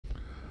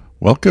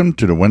Welcome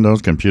to the Windows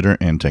Computer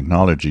and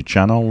Technology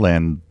channel.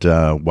 And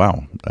Google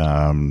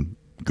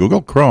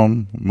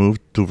Chrome moved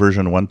to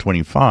version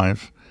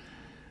 125.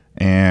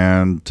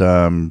 And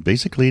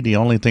basically, the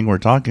only thing we're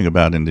talking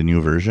about in the new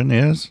version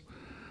is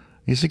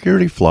a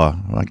security flaw.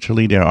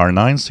 Actually, there are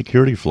 9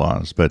 security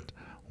flaws, but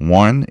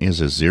one is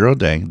a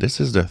 0-day.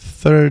 This is the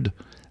third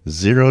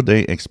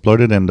 0-day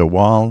exploited in the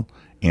wild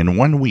in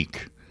 1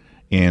 week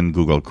in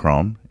Google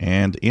Chrome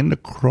and in the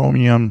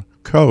Chromium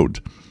code.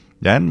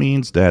 That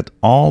means that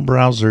all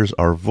browsers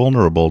are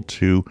vulnerable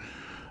to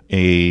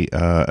a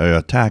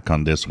attack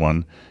on this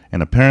one,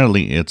 and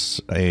apparently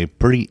it's a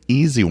pretty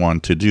easy one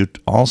to do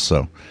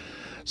also.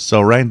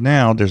 So right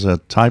now there's a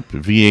type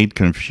V8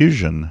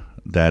 confusion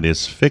that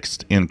is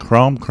fixed in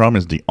Chrome. Chrome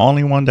is the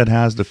only one that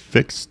has the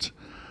fixed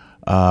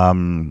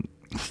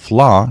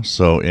flaw.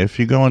 So if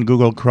you go on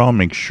Google Chrome,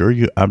 make sure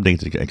you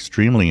update it.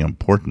 Extremely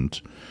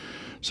important.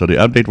 So the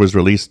update was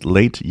released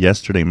late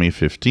yesterday, May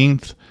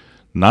 15th.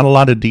 Not a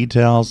lot of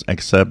details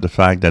except the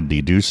fact that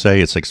they do say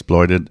it's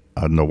exploited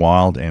in the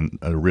wild and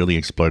really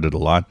exploited a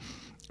lot.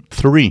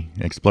 3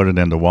 exploited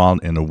in the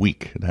wild in a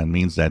week. That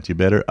means that you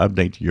better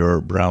update your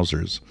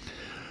browsers.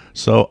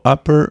 So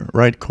upper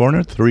right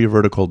corner, 3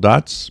 vertical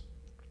dots,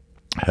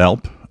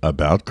 help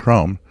about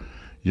Chrome.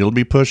 You'll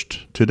be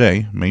pushed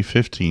today, May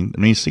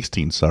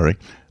 16th, sorry,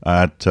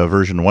 at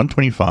version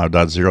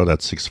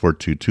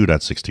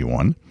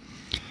 125.0.6422.61.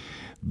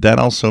 That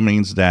also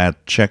means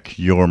that check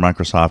your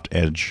Microsoft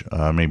Edge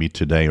maybe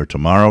today or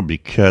tomorrow,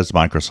 because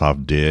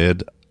Microsoft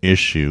did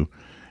issue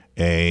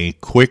a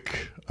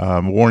quick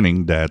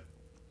warning that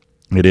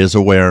it is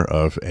aware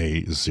of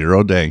a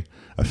 0-day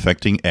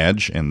affecting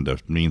Edge, and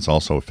that means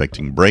also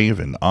affecting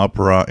Brave and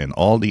Opera and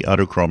all the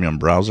other Chromium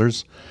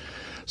browsers.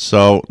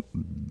 So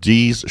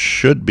these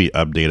should be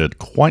updated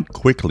quite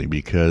quickly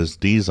because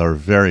these are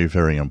very,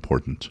 very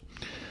important.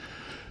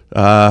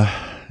 3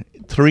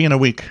 in a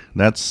week,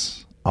 that's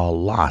a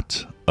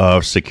lot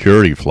of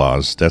security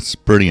flaws. That's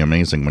pretty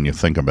amazing when you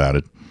think about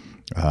it.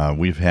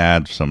 We've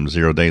had some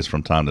 0 days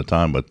from time to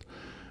time, but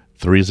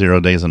 3 0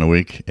 days in a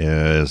week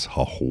is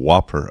a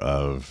whopper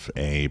of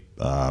a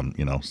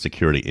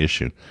security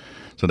issue.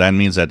 So that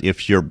means that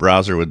if your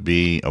browser would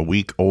be a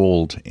week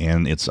old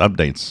in its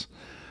updates,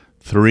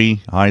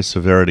 3 high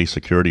severity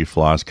security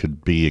flaws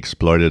could be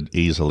exploited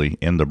easily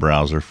in the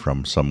browser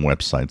from some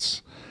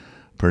websites.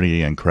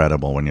 Pretty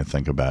incredible when you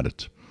think about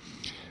it.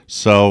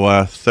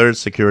 So third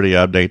security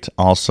update,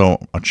 also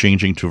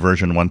changing to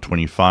version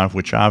 125,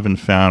 which I haven't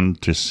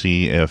found to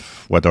see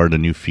what are the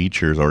new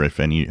features or if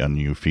any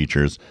new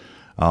features.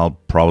 I'll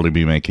probably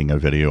be making a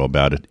video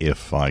about it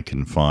if I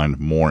can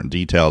find more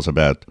details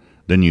about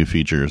the new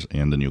features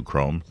in the new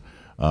Chrome.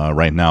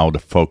 Right now,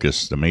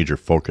 the major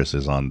focus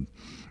is on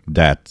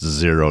that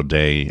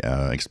 0-day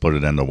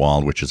exploited in the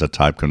wild, which is a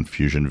type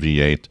confusion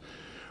V8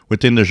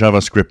 within the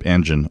JavaScript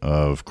engine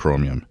of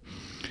Chromium.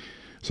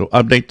 So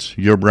update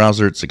your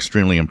browser. It's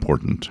extremely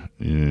important.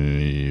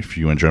 If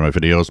you enjoy my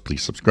videos,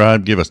 please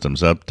subscribe, give us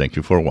thumbs up. Thank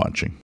you for watching.